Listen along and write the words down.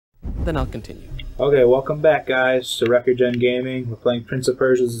then I'll continue. Okay, welcome back, guys, to Record Gen Gaming. We're playing Prince of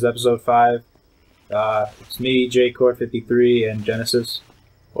Persia. This is episode 5. It's me, JCore53, and Genesis,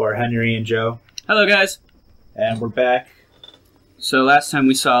 or Henry and Joe. Hello, guys. And we're back. So last time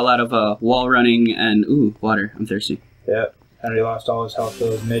we saw a lot of wall running and ooh, water. I'm thirsty. Yep. Henry lost all his health to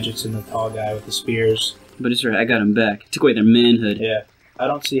those midgets and the tall guy with the spears. But it's alright. I got him back. Took away their manhood. Yeah. I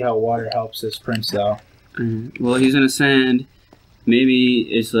don't see how water helps this prince, though. Well, he's in a sand. Maybe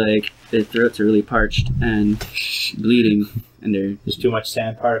it's like their throats are really parched and bleeding, and there's too much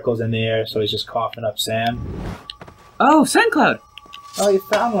sand particles in the air, so he's just coughing up sand. Oh, sand cloud! Oh, you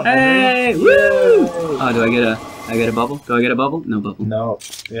found one! Hey, Henry. woo! Yay. Oh, do I get a bubble? Do I get a bubble? No bubble. No.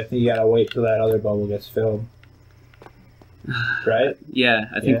 I think you gotta wait till that other bubble gets filled. Right? Yeah,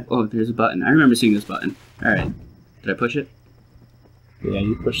 I think. Yeah. Oh, there's a button. I remember seeing this button. All right. Did I push it? Yeah,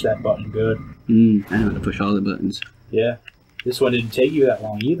 you pushed that button good. I know how to push all the buttons. Yeah. This one didn't take you that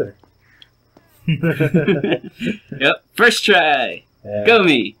long either. Yep, first try. Yeah. Go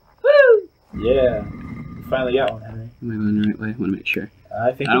me. Woo! Yeah. You finally got one, Henry. Am I going the right way? I want to make sure.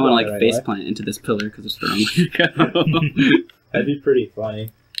 I think I don't want to like right face plant into this pillar because it's the wrong way to go. That'd be pretty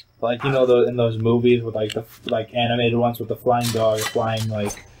funny. Like, you know, in those movies with like the animated ones with the flying dog, or flying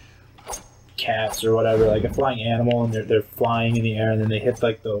like cats or whatever, like a flying animal, and they're flying in the air, and then they hit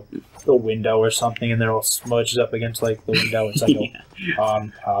like the window or something, and they're all smudged up against like the window. It's like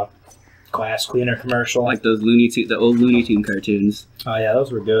a glass cleaner commercial, like those the old Looney Tune cartoons. Oh yeah,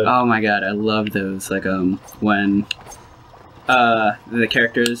 those were good. Oh my god, I love those. Like when the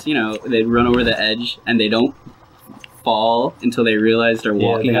characters, you know, they run over the edge and they don't fall until they realize they're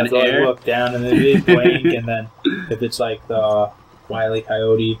walking on air. Like, look down and then they blink, and then if it's like the Wile E.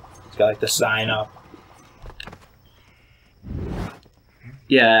 Coyote, it's got like the sign up.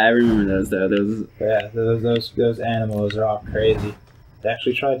 Yeah, I remember those though. Those animals are all crazy. They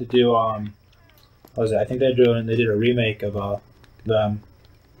actually tried to do what was it? I think they did a remake of them.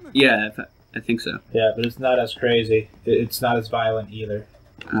 Yeah, I think so. Yeah, but it's not as crazy. It's not as violent either.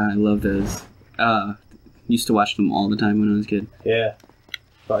 I love those. Used to watch them all the time when I was a kid. Yeah,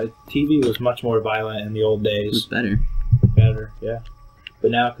 but TV was much more violent in the old days. It was better. Better, yeah.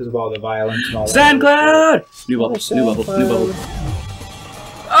 But now, because of all the violence and all that. Sand cloud! New bubble, new bubble, new bubble.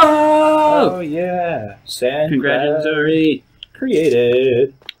 Oh! Oh yeah, sand congratulatory.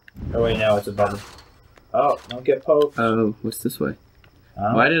 Created. Oh wait, now it's a bubble. Oh, don't get poked. Oh, what's this way?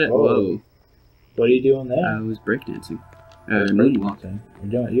 Why did it? Whoa! What are you doing there? I was breakdancing. Moonwalking.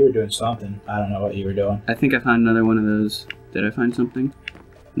 You were doing something. I don't know what you were doing. I think I found another one of those. Did I find something?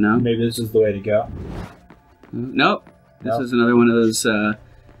 No. Maybe this is the way to go. Nope. This is another one of those.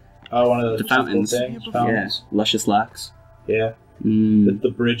 One of those fountains. Things. Yeah. Luscious locks. Yeah.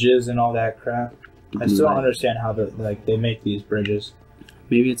 The bridges and all that crap. I still don't understand how they make these bridges.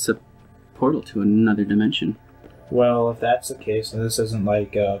 Maybe it's a portal to another dimension. Well, if that's the case, then this isn't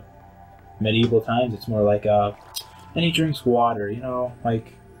like medieval times. It's more like and he drinks water. You know,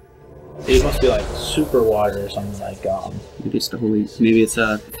 like it must be like super water or something like Maybe it's the holy. Maybe it's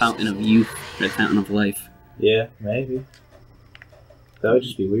a fountain of youth or a fountain of life. Yeah, maybe. That would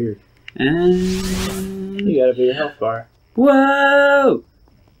just be weird. And you got a bigger health bar. Whoa!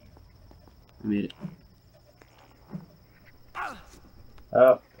 I made it.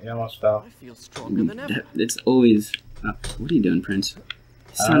 Oh, you almost fell. I feel stronger than ever. It's always. Oh, what are you doing, Prince?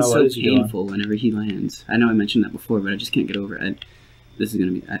 It sounds so painful whenever he lands. I know I mentioned that before, but I just can't get over it. This is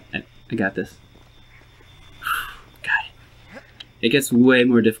gonna be. I got this. God. It gets way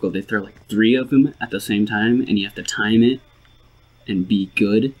more difficult. They throw like 3 of them at the same time, and you have to time it and be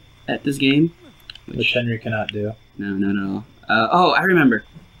good at this game. Which Henry cannot do. No, not at all. Oh, I remember.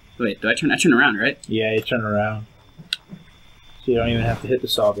 Wait, do I turn around, right? Yeah, you turn around. So you don't even have to hit the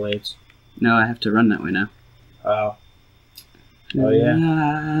saw blades. No, I have to run that way now. Oh. Oh,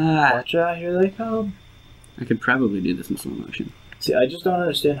 yeah. Watch out, here they come. I could probably do this in slow motion. See, I just don't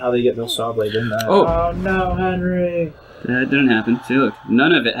understand how they get those saw blades in there. Oh no, Henry! That didn't happen. See, look.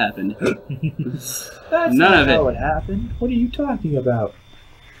 None of it happened. That's not how it happened. What are you talking about?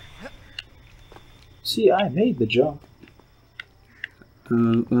 See, I made the jump.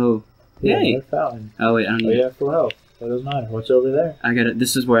 Oh. Yeah, Yay! Fountain. Oh, wait, I don't need you have full health. That doesn't matter. What's over there? I got it.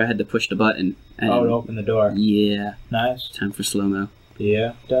 This is where I had to push the button. And to open the door. Yeah. Nice. Time for slow-mo.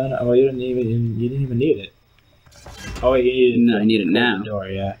 Yeah, done. Oh, you didn't even need it. Oh, wait, you need it. No, I need it now. The door,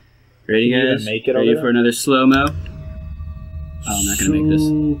 yeah. Ready, guys? Make it Ready for another slow-mo? Oh, I'm not gonna make this.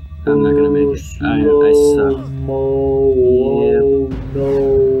 I'm not gonna make it. I suck. Yep. No,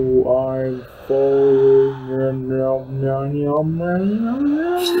 I'm falling.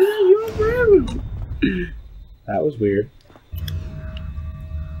 That was weird.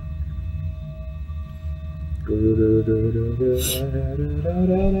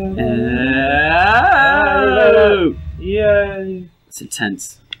 Oh! Yay! It's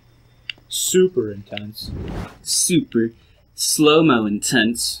intense. Super intense. Super slow-mo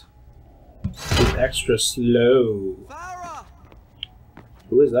intense. It's extra slow. Farah,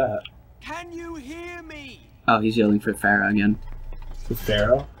 Who is that? can you hear me? Oh, he's yelling for Farah again. The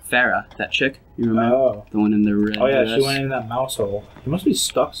Pharaoh? Farah, that chick. You remember? Oh. The one in the red Oh yeah, dress. she went in that mouse hole. She must be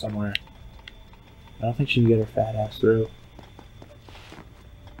stuck somewhere. I don't think she can get her fat ass through.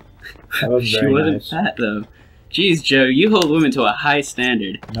 That was She very wasn't nice. fat, though. Jeez, Joe, you hold women to a high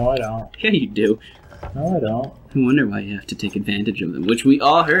standard. No, I don't. Yeah, you do. No, I don't. I wonder why you have to take advantage of them, which we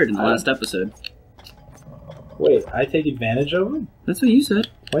all heard in the last episode. Wait, I take advantage of them? That's what you said.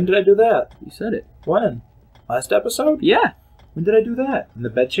 When did I do that? You said it. When? Last episode? Yeah, When did I do that? In the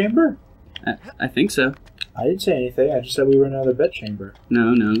bedchamber? I think so. I didn't say anything. I just said we were in another bedchamber. No.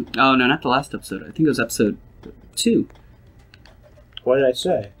 Oh, no, not the last episode. I think it was episode 2. What did I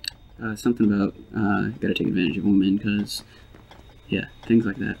say? Something about, gotta take advantage of women, because, yeah, things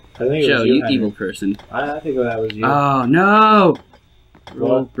like that. I think it Joe, was you Henry. evil person. I think that was you. Oh, no!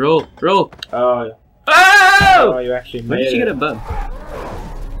 Roll, What? roll, roll. Oh, Oh! you actually Where made did she it. get a bug?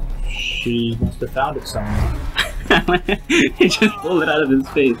 She must have found it somewhere. He just pulled it out of his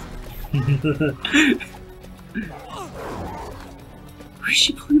face. Where's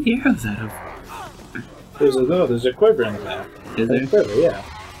she pulling the arrows out of? There's a quiver in the back. Is There's a there? quiver, yeah.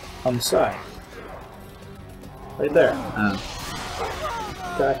 On the side. Right there.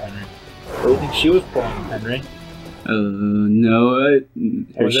 Oh. God, Henry. What do you think she was pulling, Henry? Oh, no.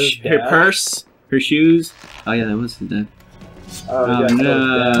 Her, Was it her Dad? purse, her shoes. Oh, yeah, that was the dad. Oh, Oh, yeah,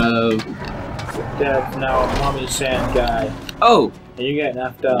 no. Dad's now a mommy sand guy. Oh! And you get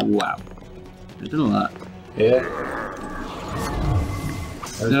knocked up. Wow. I did a lot. Yeah.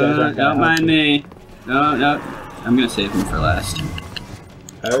 Those guys No, aren't gonna don't mind help me. No. I'm gonna save him for last. you.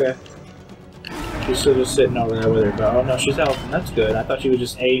 Okay. She's still just sitting over there with her bow. Oh no, she's helping. That's good. I thought she was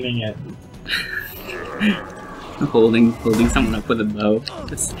just aiming it. Holding someone up with a bow. By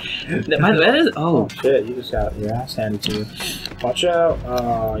the way, that is, Oh shit, you just got your ass handed to you. Watch out.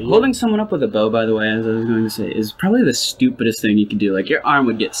 holding someone up with a bow, by the way, as I was going to say, is probably the stupidest thing you can do. Like, your arm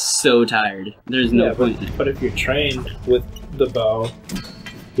would get so tired. There's no point. But if you're trained with the bow,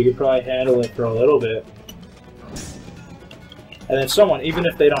 you could probably handle it for a little bit. And then someone, even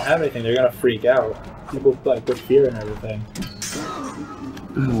if they don't have anything, they're gonna freak out. People like with fear and everything.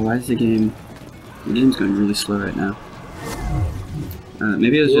 Oh, why is the game... The game's going really slow right now.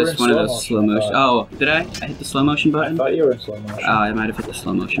 Maybe it was You were just in one of slow those slow motion, I motion... Oh, did I? I hit the slow motion I button? thought you were in slow motion. Oh, I might have hit the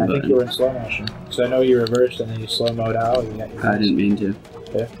slow motion I think button. you were in slow motion. Because I know you reversed and then you slow mode out. You got your I didn't mean to.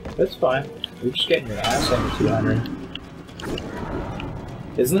 Yeah, that's fine. You're just getting your ass handed to you, Henry.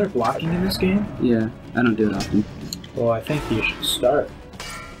 Isn't there blocking in this game? Yeah, I don't do it often. Well, I think you should start.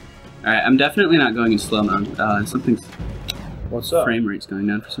 Alright, I'm definitely not going in slow mode. Something's... What's up? Frame rate's going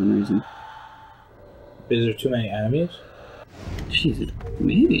down for some reason. Is there too many enemies? Jeez,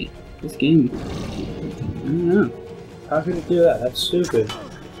 maybe. This game... I don't know. How could it do that? That's stupid.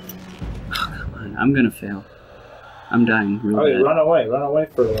 Come on, I'm gonna fail. I'm dying real Okay, bad. run away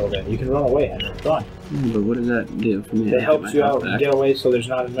for a little bit. You can run away, Henry. Run. But what does that do for me? It helps My you health out and back. get away so there's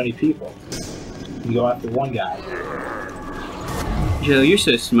not as many people. You go after one guy. Joe, you're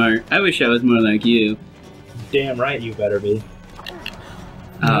so smart. I wish I was more like you. Damn right you better be.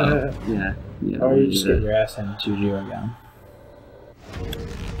 Oh, yeah. Or you just yeah. get your ass handed to you again.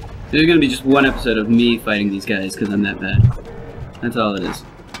 There's gonna be just one episode of me fighting these guys because I'm that bad. That's all it is.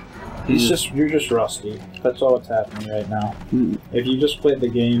 You're just rusty. That's all that's happening right now. Hmm. If you just played the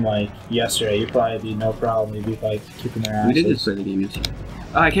game like yesterday, you'd probably be no problem. You'd be like kicking their We asses. did just play the game yesterday.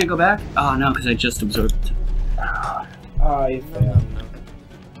 Oh, I can't go back? Oh, no, because I just absorbed. Oh, you failed.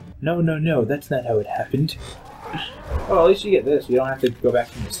 No, that's not how it happened. Well, at least you get this. You don't have to go back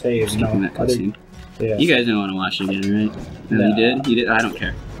and save. Skipping that cutscene. Yeah. You guys don't want to watch it again, right? No, No. you did? You did? I don't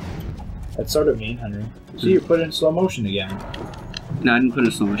care. That's sort of mean, Henry. See, you put it in slow motion again. No, I didn't put it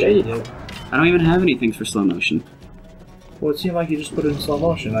in slow motion. Yeah, you did. I don't even have anything for slow motion. Well, it seemed like you just put it in slow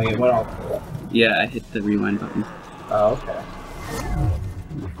motion. Like it went off. Yeah, I hit the rewind button. Oh, okay.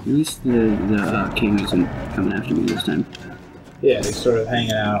 At least the king isn't coming after me this time. Yeah, he's sort of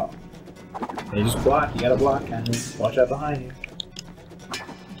hanging out. They just block. You gotta block, Henry. Watch out behind you.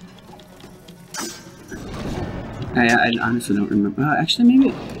 I honestly don't remember. Actually, maybe.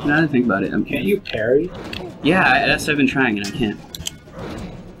 Now that I think about it, Can't you parry? Yeah, that's what I've been trying and I can't.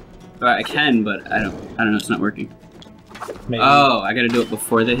 Well, I can, but I don't know. It's not working. Maybe. Oh, I gotta do it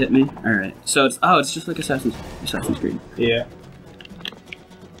before they hit me. All right. So it's just like Assassin's Creed. Yeah.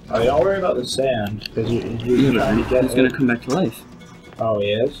 Oh, don't worry about the sand, because you're Yeah, trying to but get he's gonna come back to life. Oh,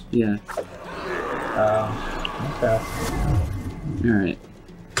 he is? Yeah. Okay. Alright.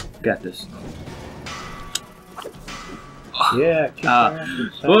 Got this. Yeah, kick their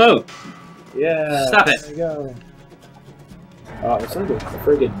asses. Whoa! Yeah, Stop it. There we go. Oh, it's like a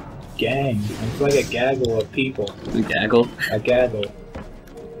friggin' gang. It's like a gaggle of people. A gaggle? A gaggle.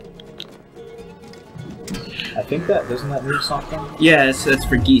 I think doesn't that mean something? Yeah, that's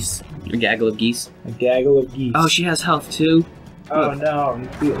for geese. A gaggle of geese. A gaggle of geese. Oh, she has health too. Oh no, I'm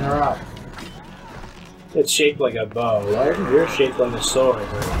beating her up. It's shaped like a bow. Why isn't yours shaped like a sword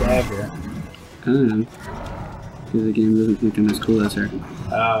or a dagger? I don't know. Because the game doesn't think I'm as cool as her.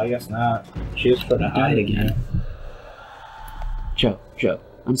 Oh, I guess not. She was for the Died again. Joe,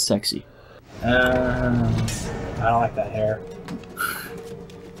 I'm sexy. I don't like that hair.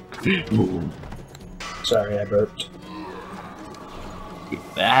 Sorry, I burped.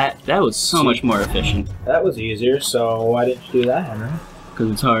 That was so much more efficient. That was easier, so why didn't you do that, Henry?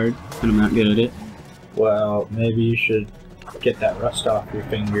 Because it's hard, and I'm not good at it. Well, maybe you should get that rust off your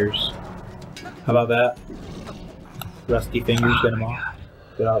fingers. How about that? Rusty fingers, get them off.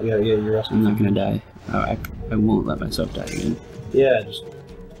 Get out, yeah, your rusty I'm not fingers. gonna die. Oh, I won't let myself die again. Yeah, just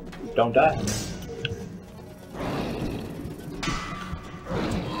don't die, Henry.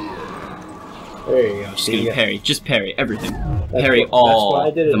 There you go. Just See, gonna you parry. Just parry everything. That's Parry what, all that's what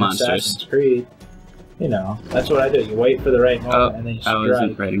I did the in monsters. Assassin's Creed. You know, that's what I do. You wait for the right moment and then you I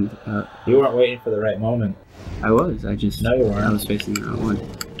wasn't strike. writing. You weren't waiting for the right moment. I was. I just. No, you weren't. I was facing the wrong one.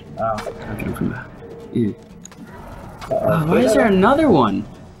 Oh. I got him from that. Yeah. Uh-oh. Why is there another one?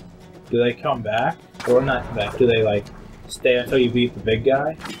 Do they come back? Or not come back? Do they, like, stay until you beat the big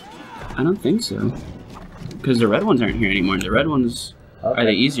guy? I don't think so. Because the red ones aren't here anymore. The red ones are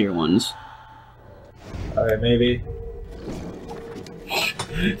the easier ones. Alright, maybe.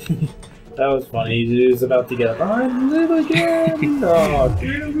 That was funny. He was about to get up. I live again! Oh,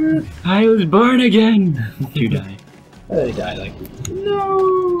 damn it! I was born again! You die. And then he died, like, no!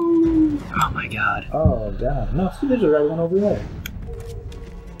 Oh my god. Oh, God. No, see, there's a red one over there.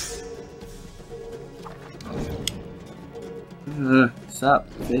 Stop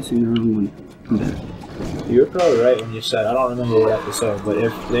facing the wrong one. Come back. You were probably right when you said, I don't remember what episode, but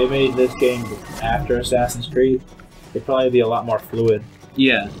if they made this game after Assassin's Creed, it'd probably be a lot more fluid.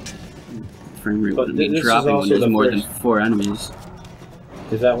 Yeah. Frame rate But wouldn't be this is dropping when also there's the more than first- 4 enemies.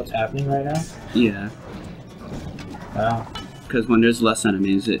 Is that what's happening right now? Yeah. Oh. Because when there's less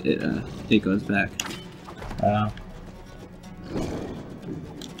enemies, it goes back. Oh.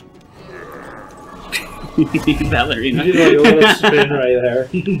 Ballerina. You did like a little spin right there.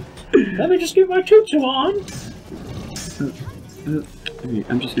 Let me just get my tutu on! Alright,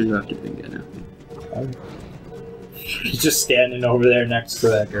 I'm just gonna go after the big guy now. He's just standing over there next to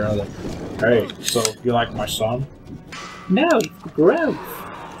that girl. Like, hey, so you like my son? No, he's gross.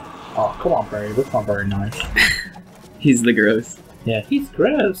 Oh, come on, Barry. That's not very nice. He's the gross. Yeah, he's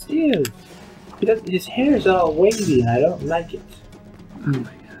gross. Ew. His hair's all wavy and I don't like it. Oh my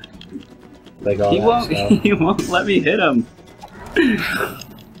god. Like all He that won't. stuff. He won't let me hit him.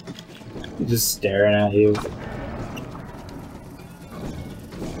 He's just staring at you.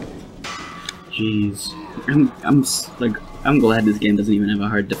 Jeez. I'm glad this game doesn't even have a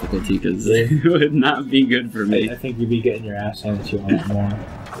hard difficulty because Yeah. it would not be good for me. I think you'd be getting your ass handed to you a lot more.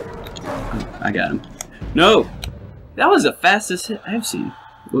 I got him. No! That was the fastest hit I've seen.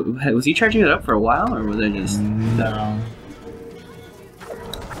 Was he charging it up for a while, or was I just... No.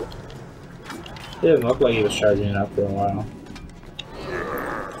 It didn't look like he was charging it up for a while.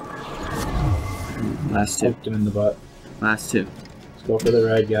 Last two. Hooked him in the butt. Last two. Let's go for the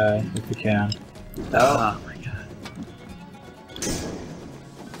red guy if we can. Oh my god.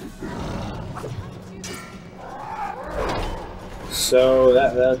 So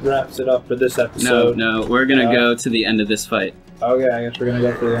that wraps it up for this episode. No, we're gonna go to the end of this fight. Okay, I guess we're gonna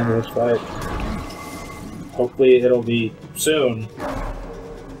go to the end of this fight. Hopefully it'll be soon.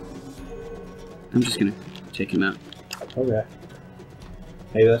 I'm just gonna take him out. Okay.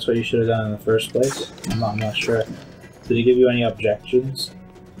 Maybe that's what you should have done in the first place. I'm not sure. Did he give you any objectives?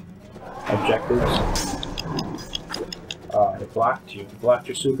 It blocked you. It blocked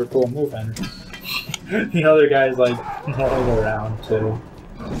your super cool move, Henry. The other guy's like rolling around too.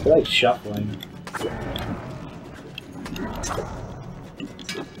 They're like shuffling.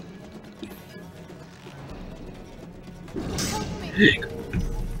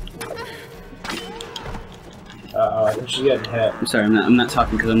 I think she's getting hit. I'm sorry, I'm not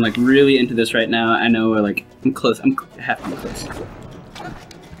talking because I'm like really into this right now. I know we're like I'm close. I'm half close.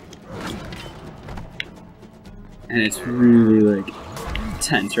 And it's really like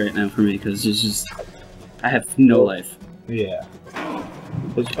tense right now for me because it's just I have no life. Yeah.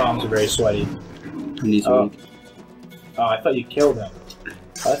 His palms are very sweaty. And he's weak. Oh, I thought you killed him.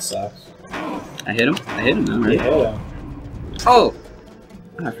 That sucks. I hit him? I hit him though, right? You hit him. Oh!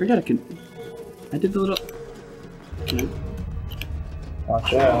 Oh, I forgot I could... I did the little...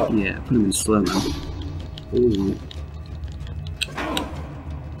 Watch out. Yeah, put him in slow-mo. Ooh.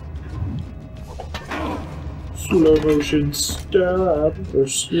 Slow motion stab or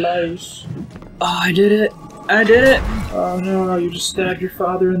slice. Oh, I did it! I did it! Oh no, you just stabbed your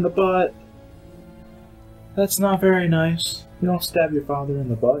father in the butt. That's not very nice. You don't stab your father in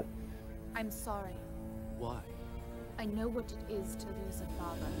the butt. I'm sorry. Why? I know what it is to lose a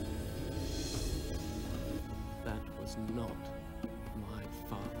father. That was not my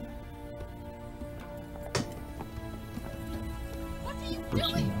father. What are you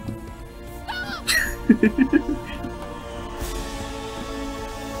doing? Stop!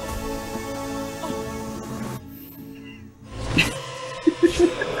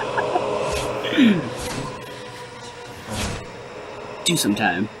 Do some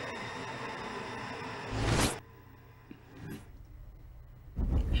time.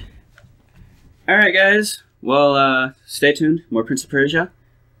 Alright guys, well stay tuned, more Prince of Persia,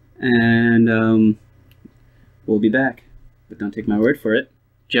 and we'll be back, but don't take my word for it.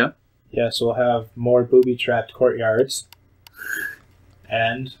 Joe? Yes, we'll have more booby-trapped courtyards,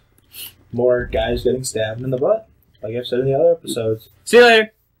 and more guys getting stabbed in the butt, like I've said in the other episodes. See you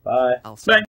later! Bye. I'll Bye!